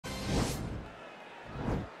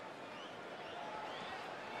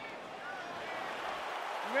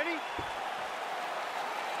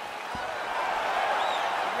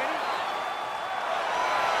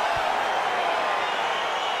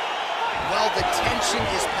the tension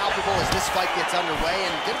is palpable as this fight gets underway,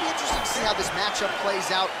 and gonna be interesting to see how this matchup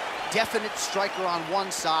plays out. Definite striker on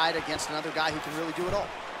one side against another guy who can really do it all.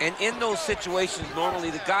 And in those situations,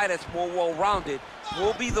 normally the guy that's more well-rounded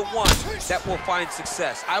will be the one that will find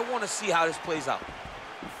success. I want to see how this plays out.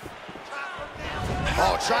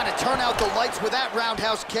 Oh, trying to turn out the lights with that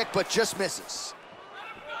roundhouse kick, but just misses.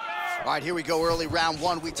 All right, here we go, early round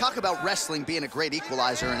one. We talk about wrestling being a great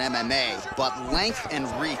equalizer in MMA, but length and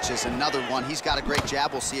reach is another one. He's got a great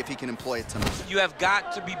jab. We'll see if he can employ it tonight. You have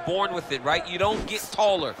got to be born with it, right? You don't get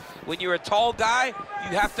taller. When you're a tall guy,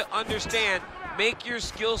 you have to understand, make your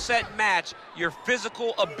skill set match your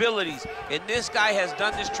physical abilities. And this guy has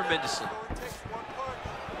done this tremendously.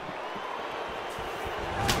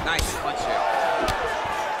 Nice punch here.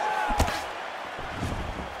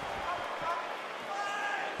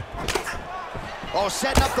 Oh,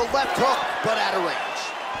 setting up the left hook, but out of range.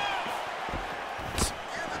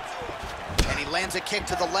 And he lands a kick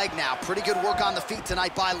to the leg now. Pretty good work on the feet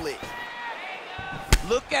tonight by Lee.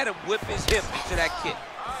 Look at him whip his hip into that kick.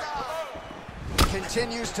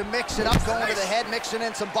 Continues to mix it up, going to the head, mixing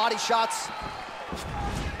in some body shots.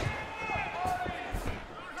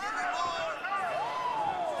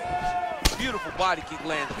 Beautiful body kick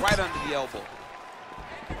lands right under the elbow.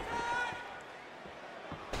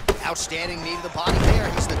 Outstanding knee to the body there.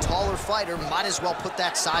 He's the taller fighter. Might as well put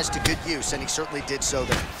that size to good use, and he certainly did so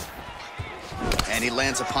there. And he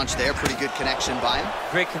lands a punch there. Pretty good connection by him.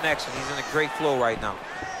 Great connection. He's in a great flow right now.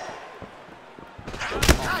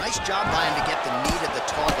 Oh, nice job by him to get the knee to the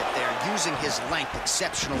target there, using his length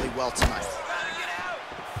exceptionally well tonight.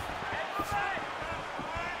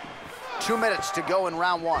 2 minutes to go in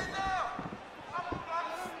round one.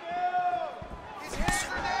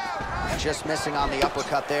 Just missing on the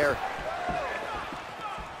uppercut there.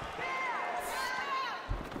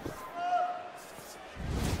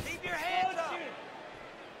 Keep your hands up.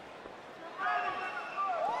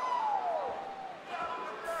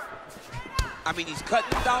 I mean, he's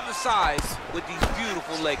cutting down the size with these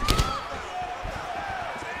beautiful leg kicks.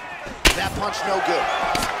 That punch no good.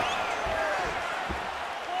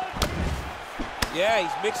 Yeah,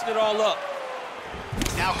 he's mixing it all up.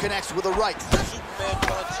 Now connects with a right. Superman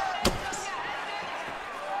punch.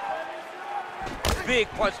 Big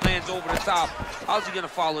punch lands over the top. How's he gonna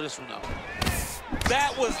follow this one up?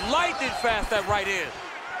 That was lightning fast, that right in.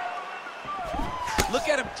 Look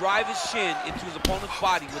at him drive his shin into his opponent's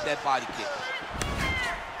body with that body kick.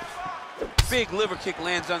 Big liver kick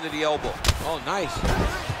lands under the elbow. Oh, nice.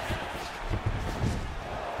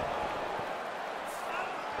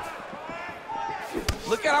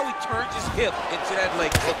 Look at how he turns his hip into that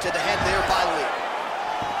leg kick. Hook to the head there by Lee.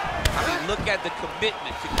 I mean, look at the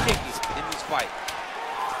commitment to kicking in this fight.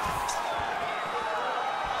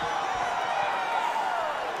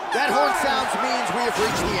 That horn sounds means we have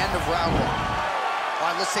reached the end of round one.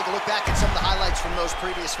 All right, let's take a look back at some of the highlights from those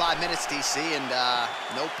previous 5 minutes, DC, and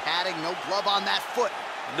no padding, no glove on that foot.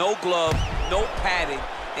 No glove, no padding,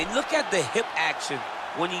 and look at the hip action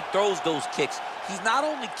when he throws those kicks. He's not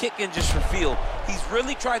only kicking just for feel, he's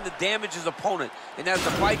really trying to damage his opponent, and as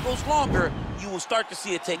the fight goes longer, you will start to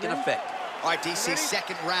see it taking effect. All right, DC,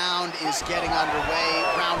 second round is getting underway.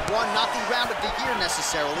 Round one, not the round of the year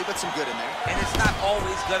necessarily, but some good in there. And it's not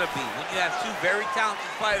always gonna be. When you have two very talented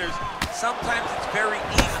fighters, sometimes it's very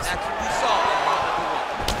even. That's what we saw in round number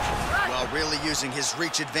one. Well, really using his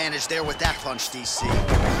reach advantage there with that punch, DC.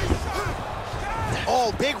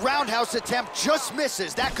 Oh, big roundhouse attempt, just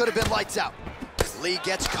misses. That could have been lights out. Lee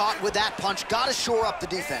gets caught with that punch. Got to shore up the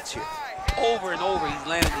defense here. Over and over, he's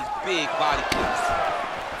landing these big body kicks.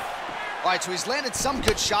 All right, so he's landed some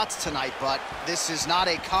good shots tonight, but this is not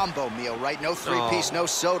a combo meal, right? No three-piece, no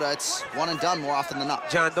soda. It's one and done more often than not.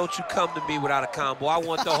 John, don't you come to me without a combo. I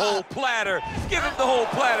want the whole platter. Give him the whole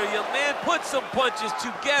platter, young man. Put some punches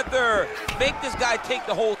together. Make this guy take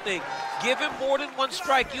the whole thing. Give him more than one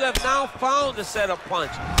strike. You have now found a setup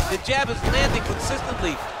punch. The jab is landing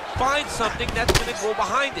consistently. Find something that's going to go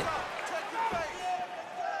behind it.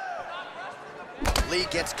 Lee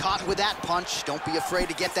gets caught with that punch. Don't be afraid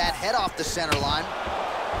to get that head off the center line.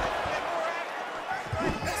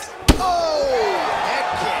 Oh, head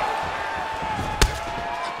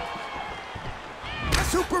kick.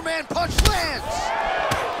 Superman punch lands.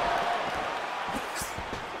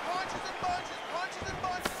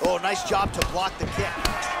 Oh, nice job to block the kick.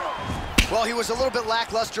 Well, he was a little bit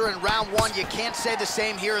lackluster in round one. You can't say the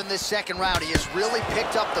same here in this second round. He has really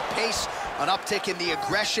picked up the pace, an uptick in the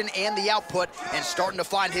aggression and the output, and starting to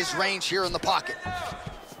find his range here in the pocket.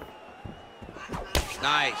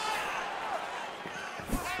 Nice.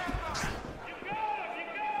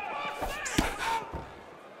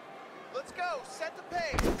 Let's go. Set the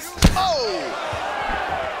pace. Oh!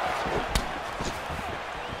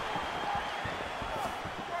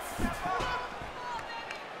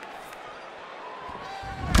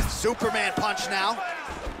 Superman punch now.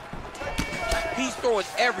 He's throwing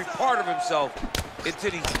every part of himself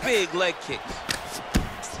into these big leg kicks.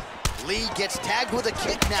 Lee gets tagged with a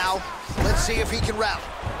kick now. Let's see if he can rally.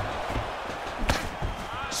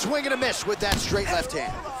 Swing and a miss with that straight left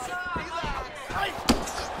hand.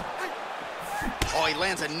 Oh, he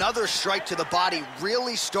lands another strike to the body,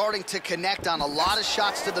 really starting to connect on a lot of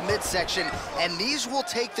shots to the midsection, and these will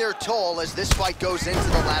take their toll as this fight goes into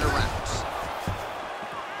the latter rounds.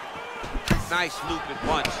 Nice looping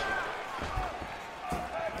punch.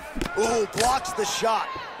 Ooh, blocks the shot.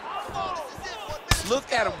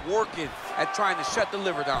 Look at him working at trying to shut the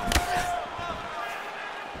liver down.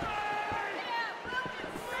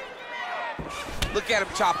 Look at him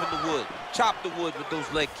chopping the wood. Chop the wood with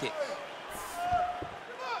those leg kicks.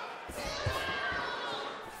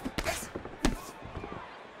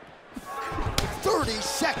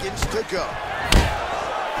 Seconds to go.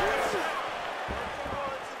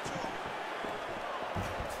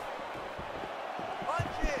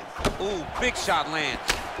 Ooh, big shot lands.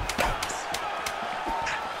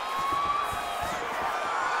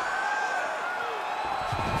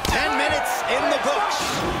 In the books.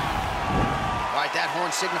 All right, that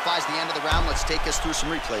horn signifies the end of the round. Let's take us through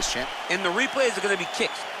some replays, champ. And the replays are going to be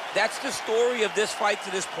kicks. That's the story of this fight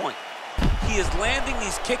to this point. He is landing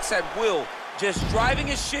these kicks at will, just driving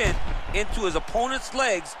his shin into his opponent's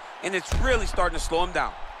legs, and it's really starting to slow him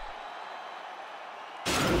down.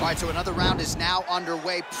 All right, so another round is now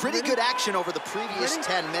underway. Pretty good action over the previous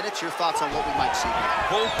 10 minutes. Your thoughts on what we might see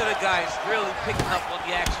here? Both of the guys really picking up on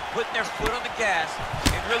the action, putting their foot on the gas,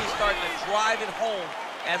 and really starting to drive it home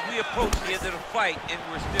as we approach the end of the fight, and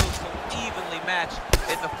we're still so evenly matched,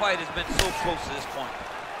 and the fight has been so close to this point.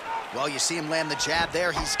 Well, you see him land the jab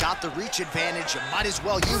there. He's got the reach advantage. You might as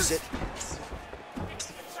well use it.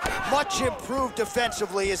 Much improved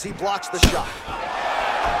defensively as he blocks the shot.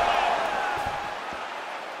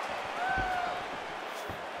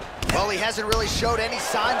 Well, he hasn't really showed any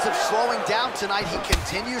signs of slowing down tonight. He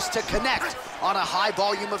continues to connect on a high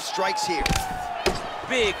volume of strikes here.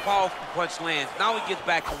 Big, powerful punch lands. Now he gets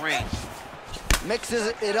back to range.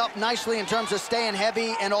 Mixes it up nicely in terms of staying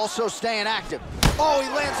heavy and also staying active. Oh, he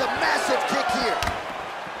lands a massive kick here.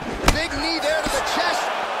 Big knee there to the chest.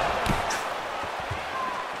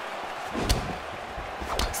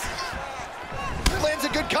 Lands a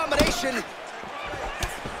good combination.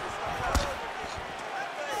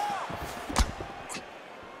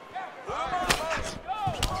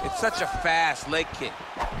 Such a fast leg kick.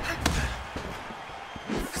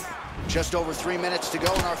 Just over 3 minutes to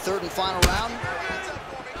go in our third and final round.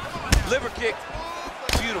 Liver kick,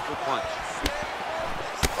 beautiful punch.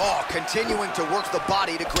 Oh, continuing to work the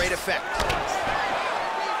body to great effect.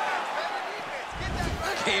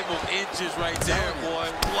 Game of inches right there,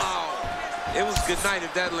 boy. Wow. It was good night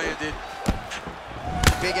if that landed.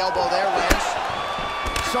 Big elbow there lands.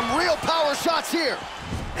 Some real power shots here.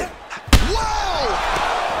 Whoa!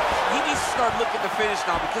 He needs to start looking to finish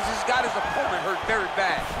now because he's got his opponent hurt very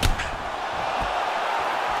bad.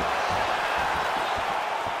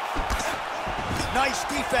 Nice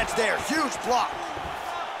defense there, huge block.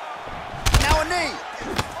 Now a knee.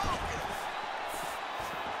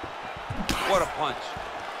 What a punch.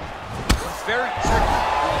 It's very tricky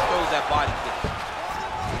when he throws that body kick.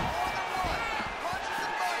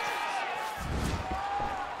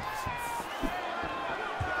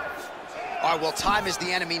 All right, well, time is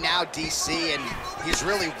the enemy now, DC, and he's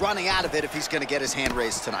really running out of it if he's going to get his hand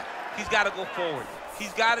raised tonight. He's got to go forward.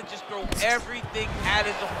 He's got to just throw everything at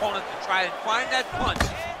his opponent to try and find that punch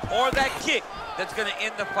or that kick that's going to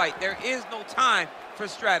end the fight. There is no time for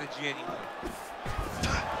strategy anymore.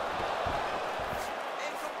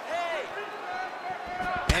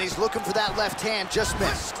 And he's looking for that left hand, just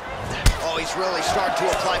missed. Oh, he's really starting to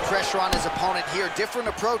apply pressure on his opponent here. Different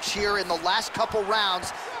approach here in the last couple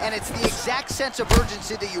rounds, and it's the exact sense of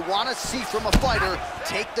urgency that you want to see from a fighter.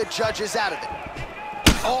 Take the judges out of it.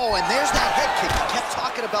 Oh, and there's that head kick. He kept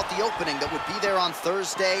talking about the opening that would be there on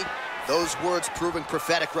Thursday. Those words proving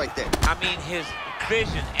prophetic right there. I mean, his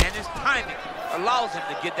vision and his timing allows him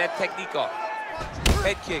to get that technique off.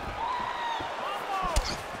 Head kick.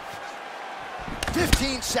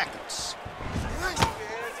 15 seconds.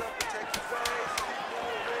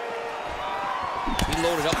 He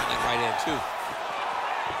loaded up on that right hand, too.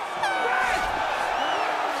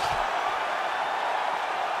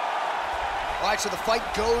 All right, so the fight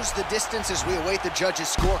goes the distance as we await the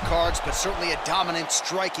judges' scorecards, but certainly a dominant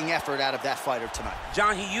striking effort out of that fighter tonight.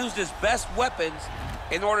 John, he used his best weapons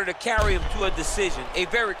in order to carry him to a decision, a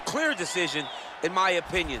very clear decision, in my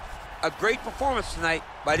opinion. A great performance tonight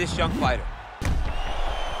by this young fighter.